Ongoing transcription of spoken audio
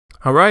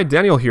Alright,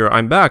 Daniel here,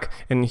 I'm back,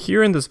 and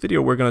here in this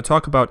video we're going to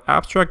talk about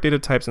abstract data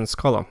types in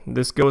Scala.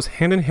 This goes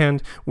hand in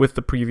hand with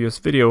the previous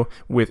video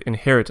with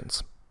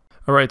inheritance.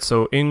 Alright,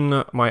 so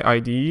in my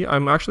IDE,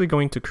 I'm actually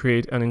going to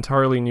create an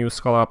entirely new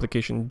Scala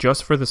application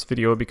just for this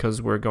video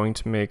because we're going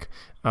to make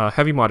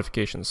heavy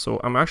modifications.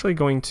 So I'm actually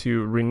going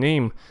to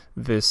rename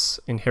this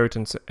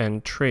inheritance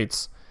and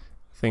traits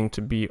thing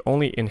to be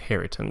only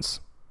inheritance.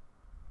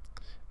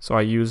 So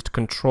I used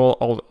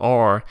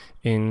Control-Alt-R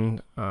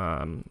in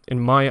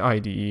my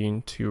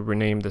IDE to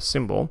rename the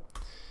symbol.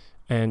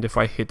 And if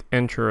I hit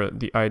enter,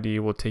 the IDE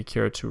will take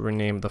care to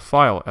rename the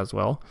file as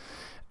well.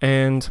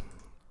 And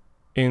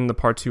in the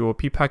part 2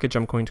 OP package,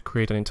 I'm going to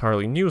create an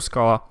entirely new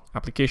Scala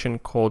application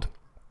called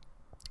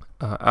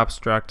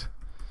abstract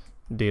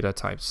data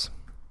types.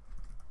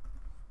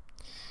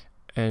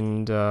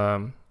 And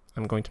I'm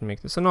going to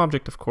make this an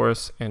object, of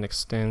course, and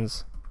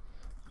extends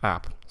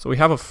app. So we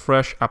have a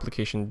fresh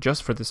application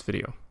just for this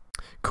video.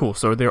 Cool,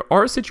 so there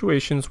are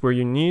situations where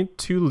you need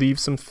to leave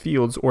some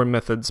fields or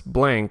methods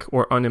blank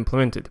or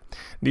unimplemented.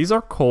 These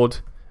are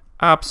called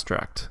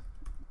abstract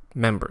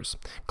members.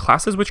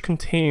 Classes which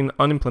contain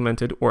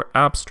unimplemented or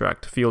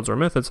abstract fields or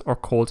methods are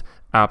called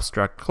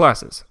abstract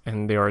classes,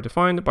 and they are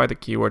defined by the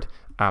keyword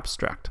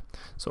abstract.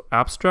 So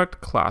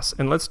abstract class,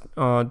 and let's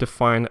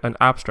define an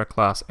abstract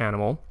class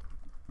animal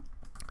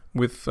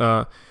with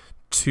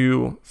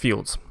two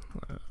fields.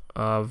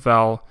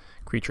 Val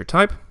creature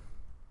type,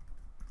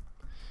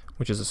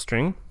 which is a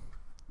string,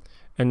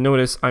 and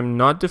notice I'm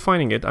not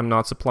defining it, I'm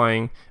not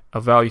supplying a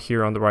value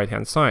here on the right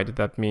hand side.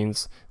 That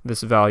means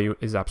this value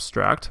is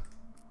abstract.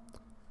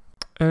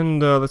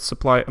 And let's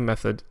supply a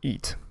method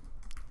eat,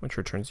 which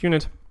returns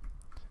unit,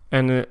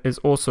 and it is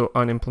also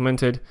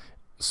unimplemented,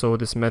 so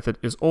this method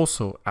is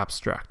also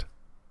abstract.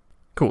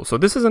 Cool, so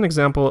this is an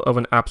example of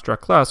an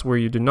abstract class where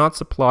you do not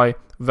supply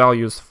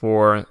values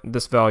for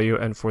this value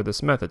and for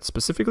this method,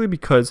 specifically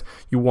because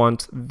you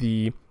want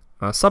the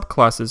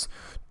subclasses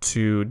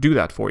to do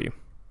that for you.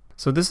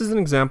 So this is an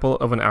example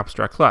of an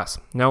abstract class.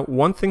 Now,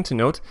 one thing to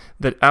note,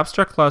 that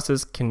abstract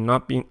classes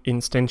cannot be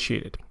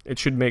instantiated. It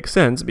should make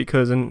sense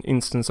because an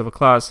instance of a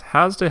class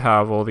has to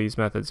have all these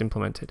methods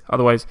implemented.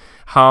 Otherwise,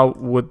 how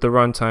would the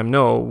runtime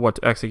know what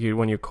to execute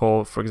when you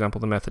call, for example,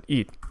 the method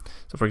eat?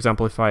 So for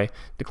example, if I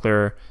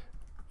declare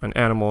an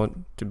animal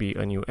to be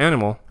a new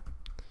animal,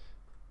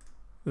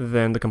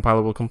 then the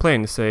compiler will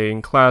complain,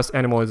 saying class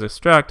animal is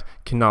abstract,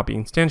 cannot be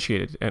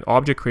instantiated, and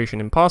object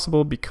creation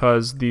impossible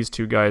because these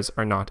two guys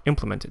are not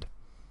implemented.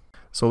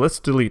 So let's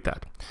delete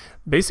that.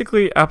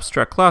 Basically,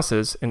 abstract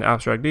classes and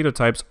abstract data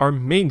types are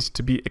made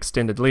to be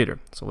extended later.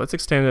 So let's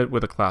extend it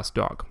with a class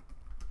dog.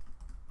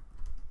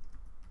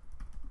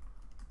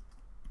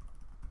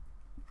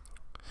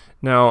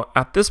 Now,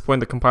 at this point,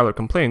 the compiler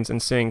complains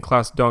and saying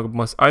class dog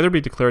must either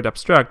be declared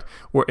abstract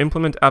or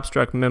implement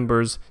abstract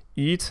members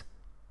eat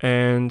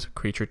and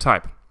creature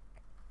type.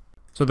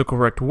 So the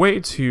correct way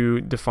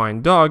to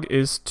define dog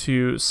is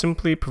to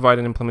simply provide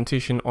an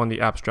implementation on the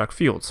abstract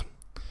fields.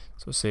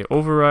 So say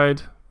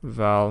override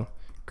val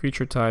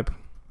creature type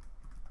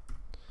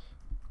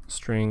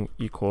string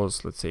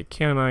equals, let's say,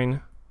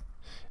 canine,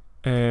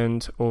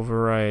 and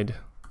override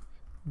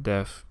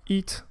def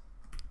eat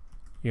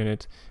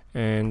unit,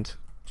 and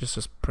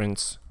just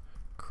prints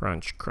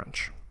crunch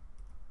crunch.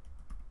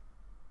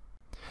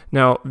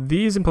 Now,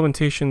 these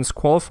implementations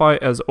qualify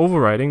as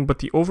overriding, but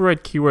the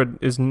override keyword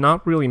is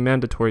not really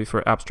mandatory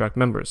for abstract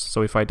members.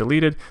 So if I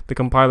delete it, the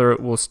compiler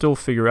will still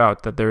figure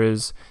out that there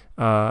is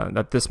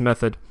that this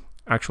method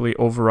actually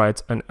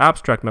overrides an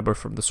abstract member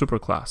from the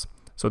superclass.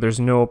 So there's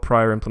no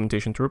prior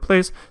implementation to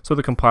replace, so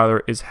the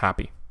compiler is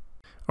happy.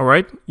 All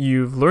right,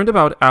 you've learned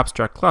about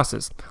abstract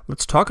classes.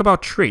 Let's talk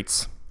about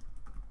traits,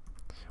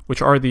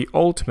 which are the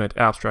ultimate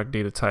abstract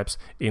data types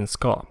in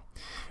Scala.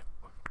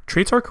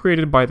 Traits are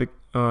created by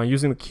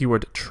using the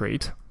keyword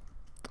trait,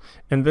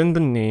 and then the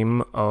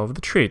name of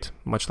the trait,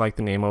 much like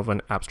the name of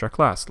an abstract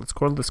class. Let's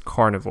call this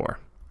carnivore.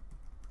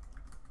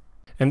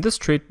 And this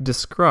trait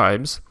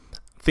describes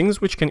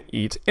things which can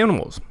eat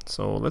animals.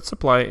 So let's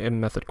apply a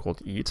method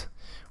called eat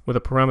with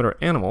a parameter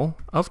animal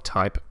of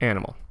type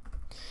animal.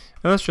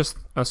 And let's just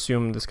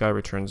assume this guy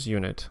returns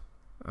unit.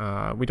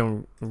 We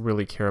don't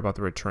really care about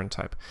the return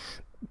type.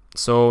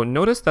 So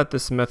notice that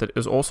this method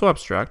is also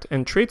abstract,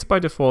 and traits by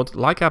default,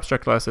 like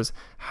abstract classes,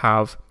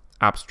 have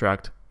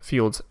abstract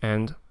fields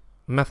and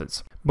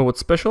methods. But what's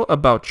special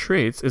about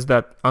traits is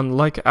that,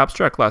 unlike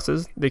abstract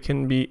classes, they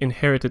can be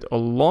inherited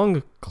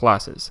along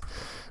classes.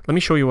 Let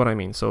me show you what I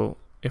mean. So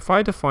if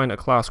I define a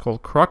class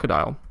called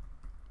crocodile,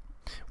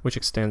 which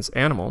extends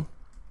animal,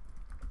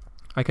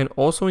 I can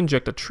also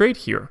inject a trait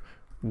here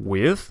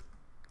with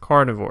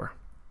carnivore.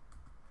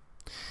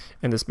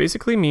 And this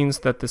basically means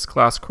that this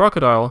class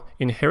crocodile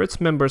inherits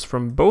members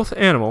from both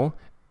animal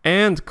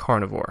and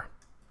carnivore.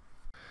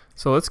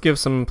 So let's give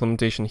some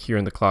implementation here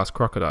in the class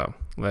crocodile.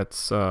 Let's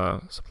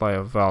supply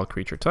a val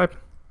creature type,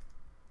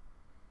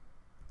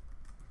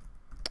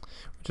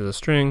 which is a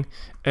string,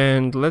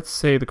 and let's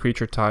say the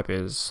creature type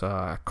is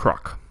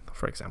croc,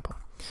 for example.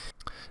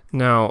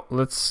 Now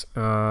let's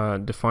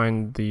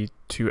define the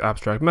two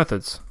abstract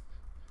methods.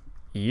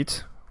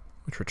 Eat,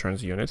 which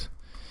returns unit.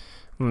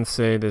 And let's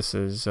say this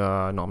is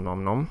nom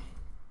nom nom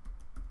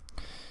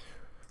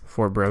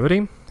for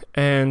brevity,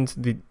 and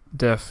the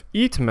def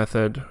eat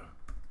method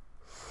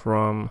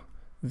from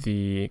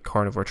the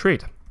carnivore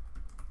trait.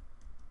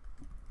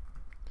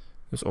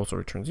 This also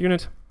returns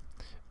unit.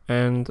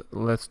 And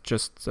let's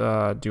just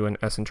do an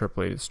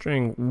s-interpolated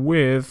string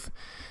with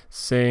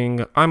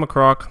saying I'm a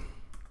croc,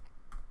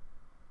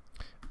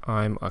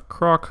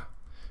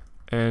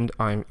 and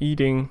I'm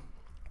eating,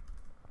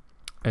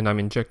 and I'm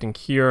injecting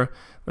here,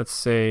 let's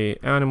say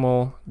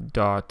animal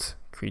dot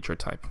creature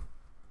type.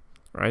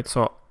 All right,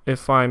 so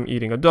if I'm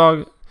eating a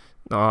dog,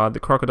 the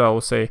crocodile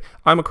will say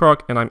I'm a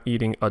croc and I'm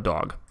eating a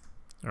dog.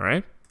 All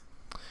right,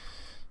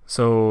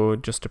 so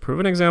just to prove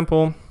an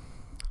example,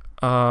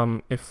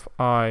 if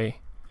I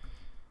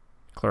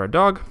declare a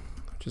dog,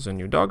 which is a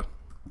new dog,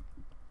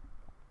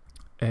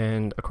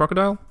 and a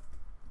crocodile,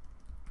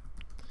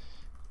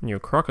 new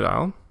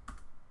crocodile,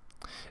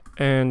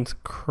 and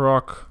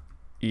croc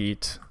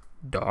eat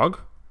dog,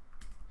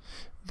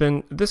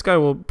 then this guy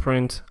will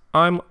print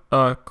I'm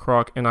a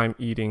croc and I'm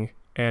eating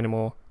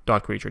animal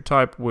dot creature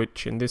type,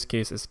 which in this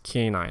case is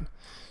canine.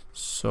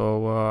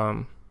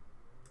 So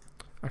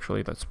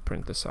actually let's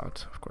print this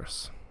out, of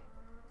course,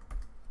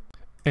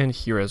 and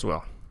here as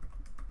well.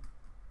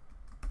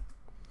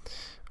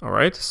 All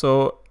right,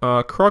 so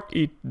croc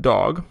eat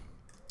dog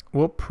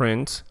will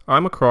print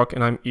I'm a croc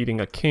and I'm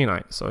eating a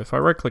canine. So if I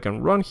right click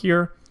and run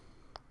here,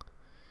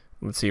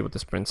 let's see what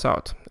this prints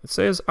out. It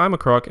says I'm a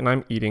croc and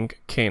I'm eating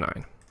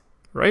canine,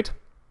 right?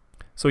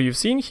 So you've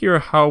seen here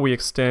how we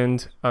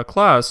extend a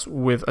class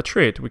with a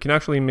trait. We can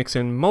actually mix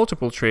in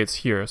multiple traits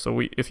here.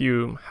 So if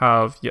you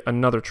have yet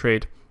another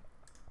trait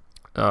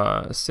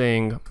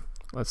saying,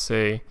 let's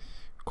say,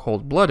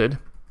 cold-blooded,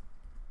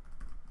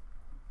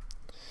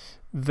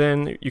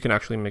 then you can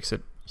actually mix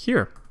it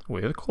here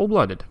with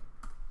cold-blooded.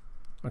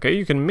 Okay,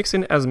 you can mix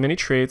in as many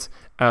traits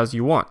as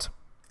you want.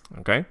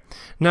 Okay,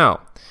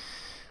 now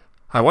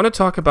I want to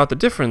talk about the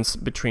difference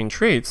between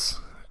traits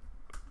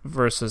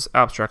versus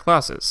abstract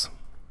classes,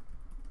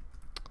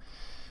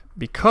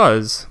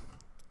 because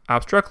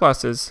abstract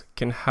classes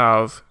can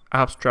have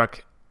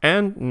abstract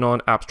and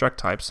non-abstract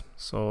types.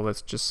 So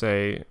let's just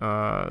say,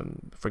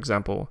 for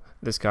example,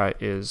 this guy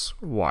is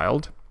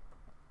wild.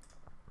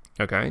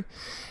 Okay,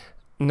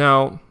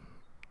 now,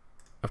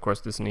 of course,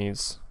 this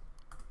needs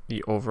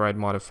the override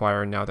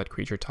modifier now that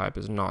creature type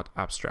is not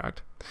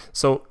abstract.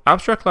 So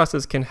abstract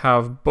classes can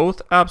have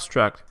both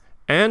abstract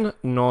and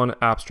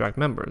non-abstract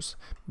members,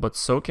 but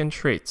so can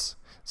traits.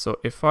 So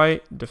if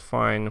I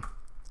define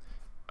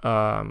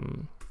a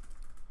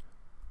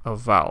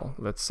val,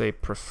 let's say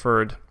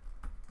preferred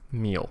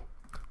meal,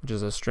 which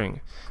is a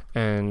string,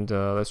 and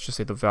let's just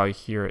say the value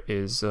here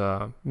is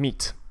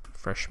meat,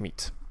 fresh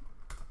meat.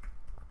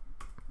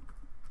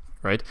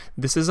 Right?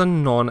 This is a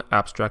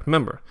non-abstract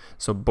member.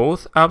 So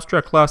both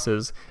abstract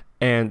classes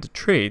and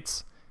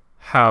traits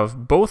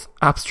have both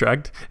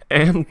abstract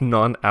and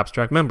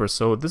non-abstract members.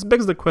 So this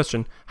begs the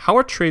question, how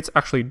are traits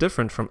actually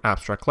different from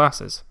abstract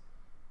classes?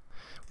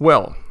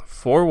 Well,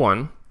 for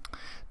one,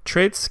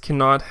 traits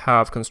cannot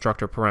have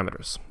constructor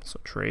parameters. So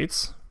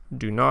traits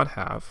do not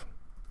have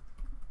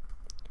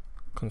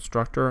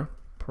constructor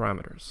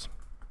parameters.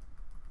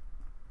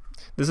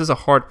 This is a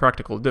hard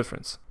practical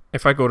difference.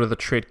 If I go to the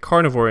trait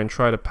carnivore and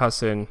try to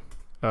pass in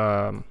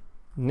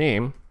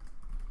name,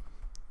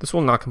 this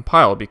will not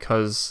compile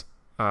because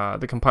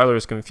the compiler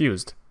is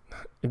confused.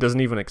 It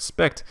doesn't even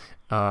expect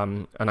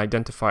an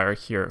identifier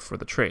here for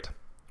the trait,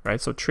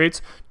 right? So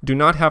traits do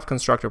not have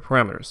constructor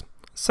parameters.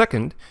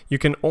 Second, you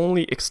can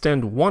only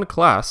extend one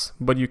class,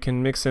 but you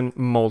can mix in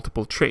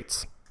multiple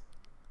traits,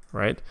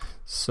 right?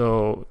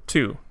 So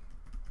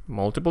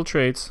multiple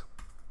traits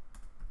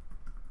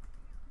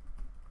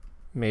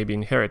may be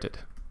inherited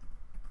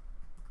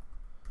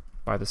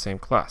by the same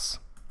class.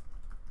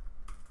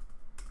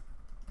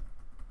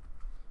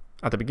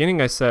 At the beginning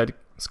I said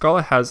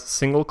Scala has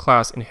single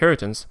class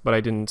inheritance, but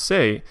I didn't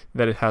say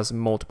that it has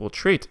multiple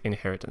trait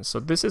inheritance. So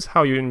this is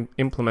how you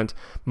implement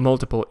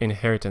multiple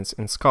inheritance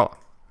in Scala.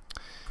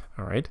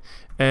 All right,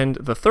 and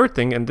the third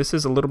thing, and this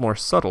is a little more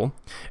subtle,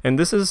 and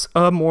this is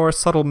a more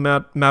subtle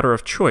matter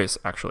of choice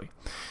actually.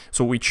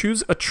 So we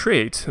choose a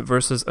trait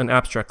versus an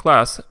abstract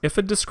class if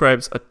it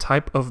describes a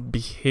type of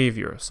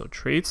behavior. So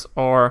traits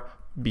are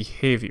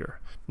behavior.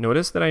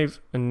 Notice that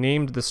I've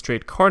named this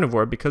trait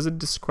carnivore because it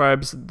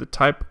describes the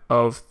type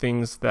of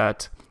things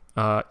that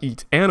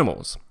eat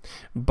animals.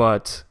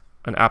 But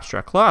an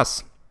abstract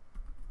class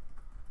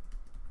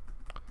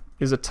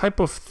is a type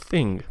of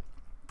thing.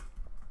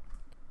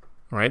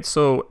 Right?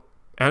 So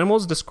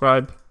animals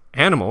describe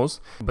animals,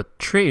 but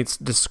traits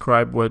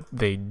describe what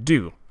they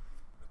do.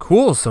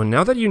 Cool, so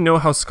now that you know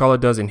how Scala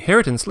does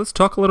inheritance, let's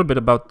talk a little bit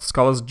about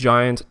Scala's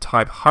giant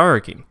type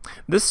hierarchy.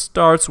 This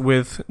starts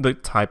with the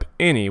type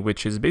any,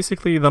 which is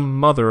basically the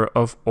mother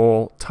of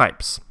all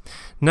types.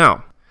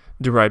 Now,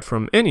 Derived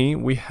from any,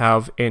 we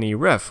have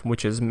anyRef,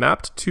 which is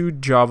mapped to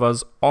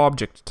Java's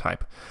object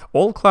type.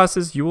 All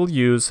classes you will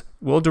use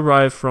will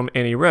derive from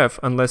anyRef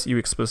unless you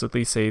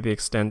explicitly say they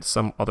extend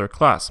some other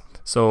class.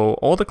 So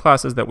all the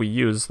classes that we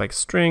use, like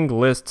string,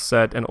 list,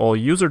 set, and all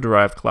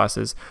user-derived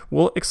classes,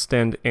 will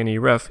extend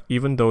anyRef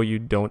even though you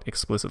don't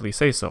explicitly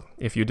say so.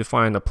 If you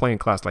define a plain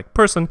class like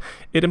person,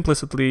 it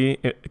implicitly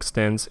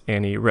extends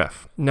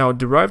anyRef. Now,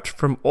 derived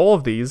from all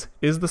of these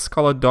is the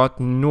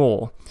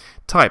Scala.null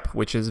type,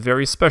 which is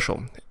very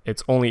special.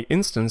 Its only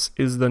instance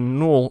is the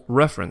null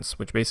reference,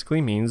 which basically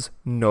means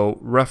no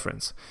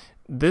reference.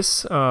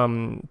 This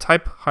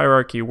type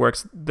hierarchy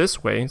works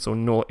this way, so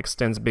null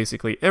extends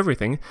basically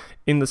everything,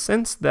 in the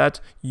sense that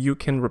you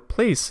can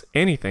replace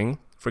anything,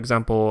 for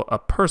example, a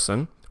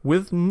person,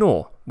 with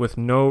null, with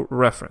no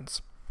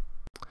reference.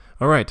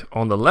 Alright,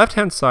 on the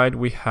left-hand side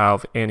we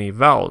have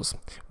anyVals,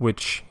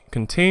 which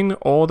contain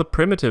all the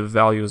primitive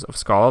values of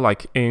Scala,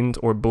 like int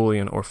or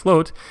boolean or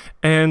float,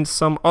 and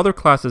some other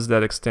classes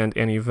that extend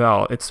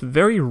anyVal. It's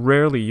very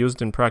rarely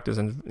used in practice,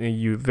 and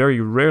you very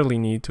rarely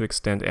need to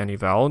extend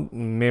anyVal,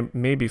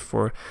 maybe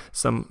for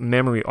some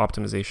memory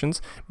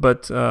optimizations,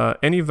 but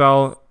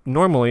anyVal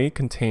normally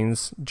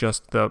contains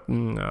just the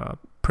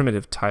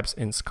primitive types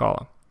in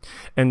Scala.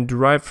 And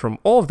derived from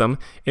all of them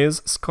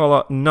is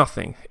Scala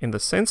nothing, in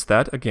the sense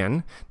that,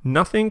 again,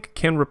 nothing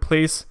can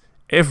replace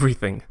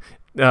everything.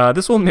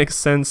 This will make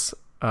sense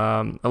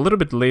a little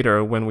bit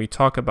later when we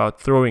talk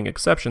about throwing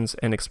exceptions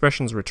and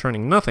expressions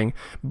returning nothing,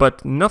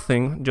 but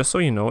nothing, just so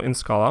you know, in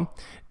Scala,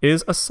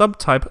 is a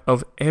subtype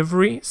of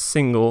every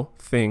single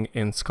thing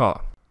in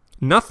Scala.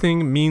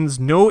 Nothing means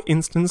no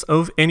instance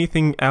of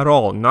anything at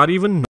all, not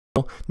even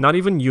null, not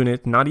even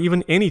unit, not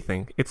even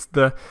anything. It's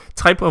the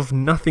type of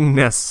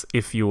nothingness,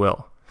 if you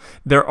will.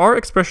 There are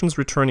expressions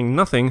returning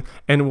nothing,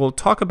 and we'll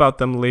talk about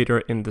them later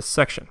in this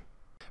section.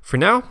 For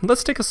now,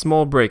 let's take a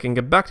small break and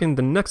get back in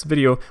the next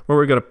video where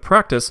we're going to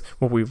practice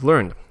what we've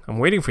learned. I'm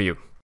waiting for you.